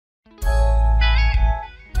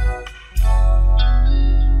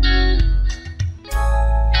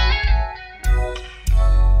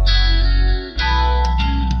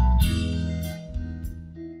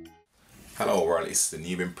the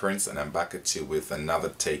Nubian Prince, and I'm back at you with another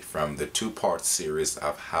take from the two-part series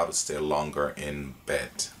of how to stay longer in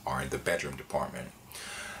bed or in the bedroom department.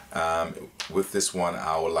 With this one,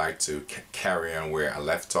 I would like to carry on where I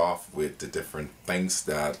left off with the different things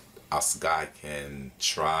that us guy can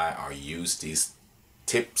try or use these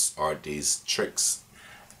tips or these tricks,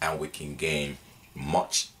 and we can gain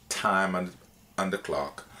much time on the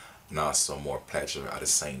clock and also more pleasure at the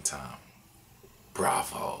same time.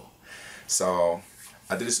 Bravo. So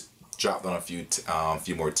I just dropped on a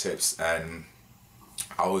few more tips, and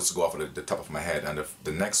I always go off of the top of my head, and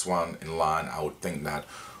the next one in line I would think that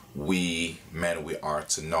we are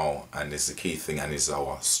to know, and it's the key thing, and it's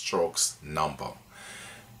our strokes number.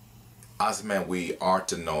 As men, we are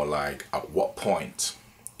to know, like, at what point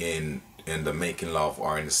in the making love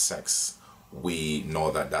or in the sex we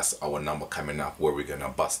know that that's our number coming up, where we're gonna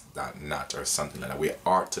bust that nut or something like that. We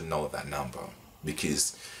are to know that number,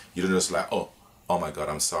 because you don't just like, oh my God,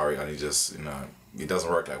 I'm sorry, and it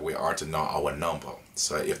doesn't work. Like, we are to know our number.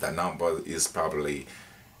 So if that number is probably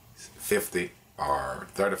 50 or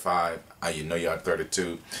 35, and you know you're at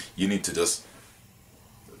 32, you need to just,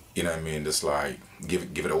 just like give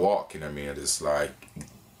it a walk, just like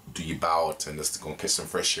do your bow and just go catch some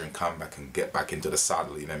fresh air and come back and get back into the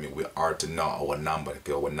saddle. We are to know our number,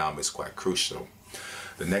 because our number is quite crucial.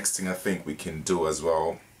 The next thing I think we can do as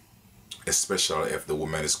well, especially if the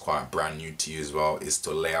woman is quite brand new to you as well, is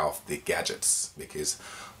to lay off the gadgets, because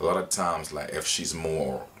a lot of times, like, if she's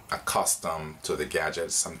more accustomed to the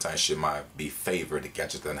gadgets, sometimes she might be favor the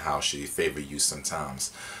gadget than how she favor you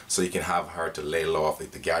sometimes. So you can have her to lay low off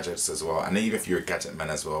the gadgets as well. And even if you're a gadget man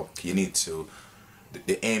as well, you need to,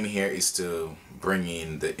 the aim here is to bring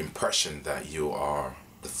in the impression that you are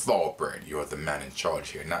the thoroughbred, you're the man in charge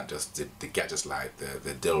here, not just the gadgets like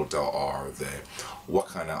the dildo or what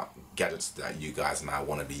kind of gadgets that you guys might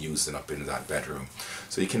want to be using up in that bedroom.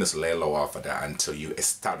 So you can just lay low off of that until you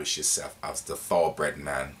establish yourself as the thoroughbred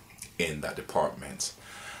man in that department.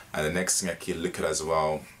 And the next thing I can look at as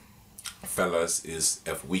well, fellas, is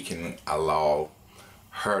if we can allow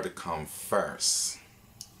her to come first,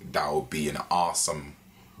 that would be an awesome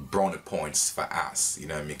brownie points for us,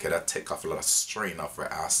 because that take off a lot of strain off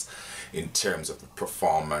for us in terms of the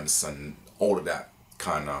performance and all of that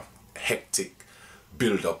kind of hectic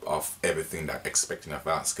build up of everything that expecting of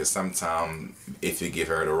us. Because sometimes if you give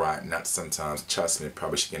her the right nut, sometimes, trust me,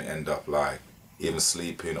 probably she can end up like even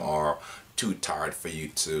sleeping or too tired for you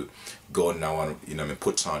to go now and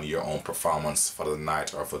put on your own performance for the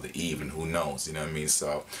night or for the evening, who knows,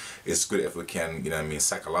 so it's good if we can,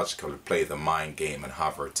 psychologically play the mind game and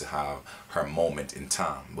have her to have her moment in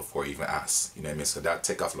time before even us, so that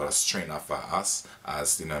take off a lot of strain off of us,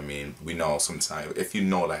 as we know sometimes, if you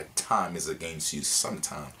know that time is against you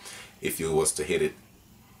sometime, if you was to hit it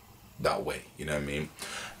that way, and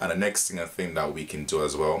the next thing I think that we can do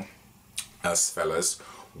as well as fellas,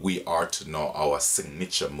 we are to know our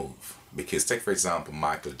signature move. Because take for example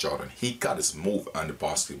Michael Jordan, he got his move on the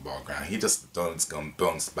basketball ground. He just don't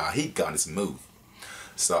bounce by, he got his move.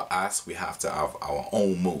 So us, we have to have our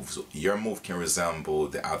own moves. Your move can resemble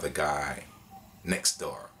the other guy next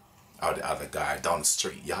door or the other guy down the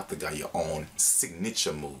street. You have to get your own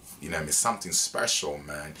signature move, something special,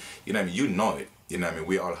 man. You know it.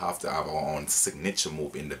 We all have to have our own signature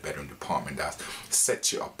move in the bedroom department that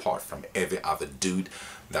sets you apart from every other dude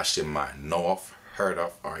that she might know of, heard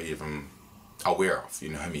of, or even aware of.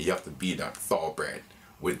 You have to be that thoroughbred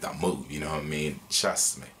with that move,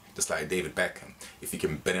 trust me. Just like David Beckham, if you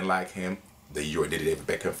can bend it like him, then you're David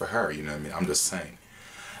Beckham for her, I'm just saying.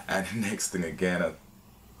 And the next thing again, I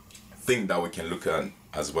think that we can look at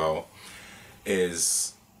as well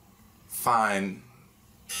is find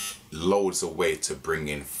loads of ways to bring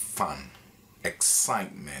in fun,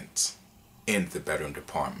 excitement in the bedroom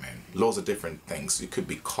department. Loads of different things. It could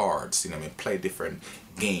be cards, play different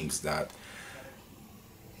games that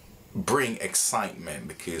bring excitement,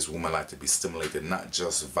 because women like to be stimulated not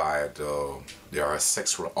just via their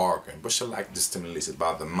sexual organ, but she like to be stimulated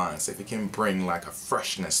by the mind. So if you can bring like a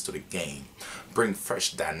freshness to the game, bring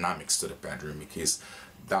fresh dynamics to the bedroom, because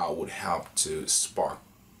that would help to spark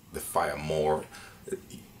the fire more.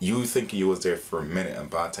 You thinking you was there for a minute, and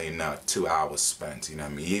by the time now 2 hours spent, you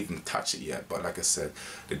even touch it yet. But like I said,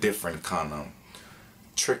 the different kind of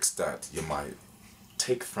tricks that you might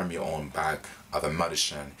take from your own bag of the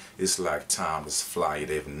magician, it's like time just fly, you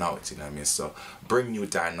don't even know it, so bring new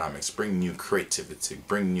dynamics, bring new creativity,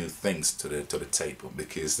 bring new things to the table,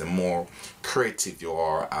 because the more creative you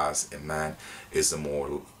are as a man, is the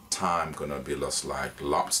more time gonna be lost like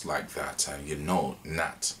lots like that, and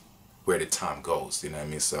not where the time goes, you know what I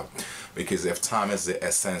mean? So, because if time is the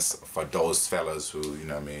essence for those fellas who, you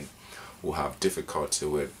know what I mean, who have difficulty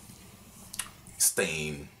with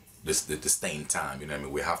staying, the staying time, you know what I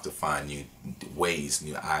mean, we have to find new ways,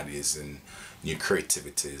 new ideas, and new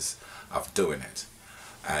creativities of doing it.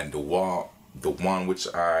 And the one which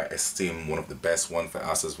I esteem one of the best one for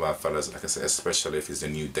us as well, fellas, like I said, especially if it's the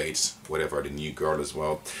new date, whatever, the new girl as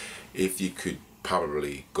well, if you could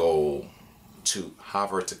probably go to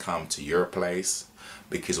have her to come to your place,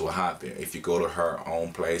 because what happens if you go to her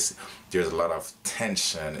own place, there's a lot of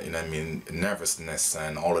tension, you know what I mean, nervousness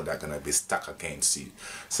and all of that gonna be stuck against you.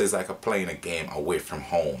 So it's like a playing a game away from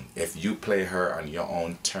home. If you play her on your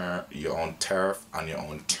own turf, on your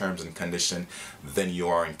own terms and condition, then you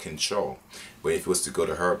are in control. But if it was to go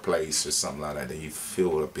to her place or something like that, then you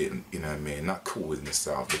feel a bit, you know what I mean, not cool with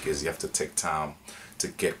yourself, because you have to take time to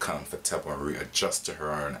get comfortable and readjust to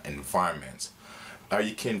her own environment. Now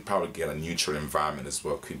you can probably get a neutral environment as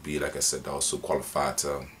well. Could be, like I said, also qualified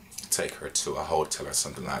to take her to a hotel or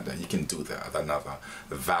something like that. You can do that. Another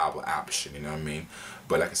viable option, you know what I mean?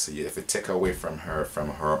 But like I said, if you take away from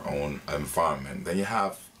her own environment, then you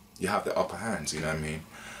have the upper hand, you know what I mean?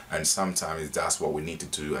 And sometimes that's what we need to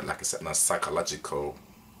do. And like I said, in a psychological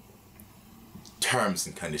terms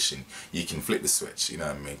and condition, you can flip the switch, you know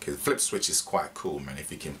what I mean? Because flip switch is quite cool, man,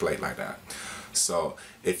 if you can play it like that. So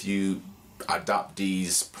if you adopt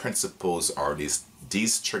these principles or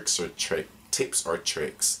these tricks or tips or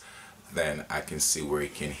tricks, then I can see where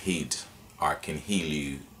it can heal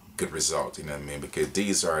you good result, you know what I mean? Because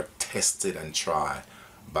these are tested and tried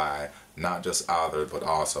by not just others but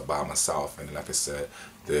also by myself, and like I said,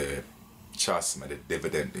 trust me, the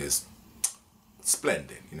dividend is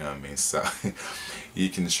splendid, you know what I mean? So you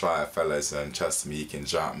can try, fellas, and trust me, you can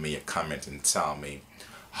drop me a comment and tell me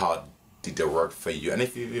how did they work for you, and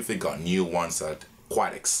if you got new ones that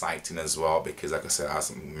quite exciting as well, because like I said,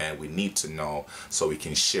 as man, we need to know so we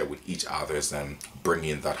can share with each others and bring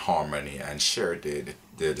in that harmony and share the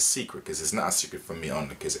secret, because it's not a secret for me only,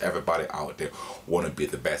 because everybody out there want to be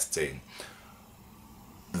the best thing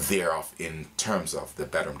thereof in terms of the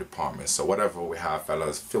bedroom department. So whatever we have,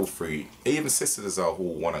 fellas, feel free, even sisters who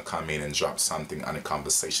want to come in and drop something on the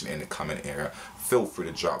conversation in the comment area, feel free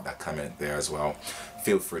to drop that comment there as well.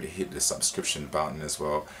 Feel free to hit the subscription button as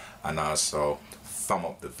well, and also thumb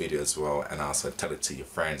up the video as well, and also tell it to your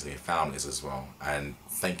friends and your families as well. And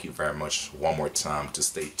thank you very much one more time to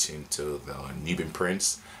stay tuned to the Nubian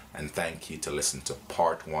Prince, and thank you to listen to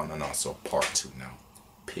part 1 and also part 2 now.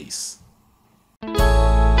 Peace.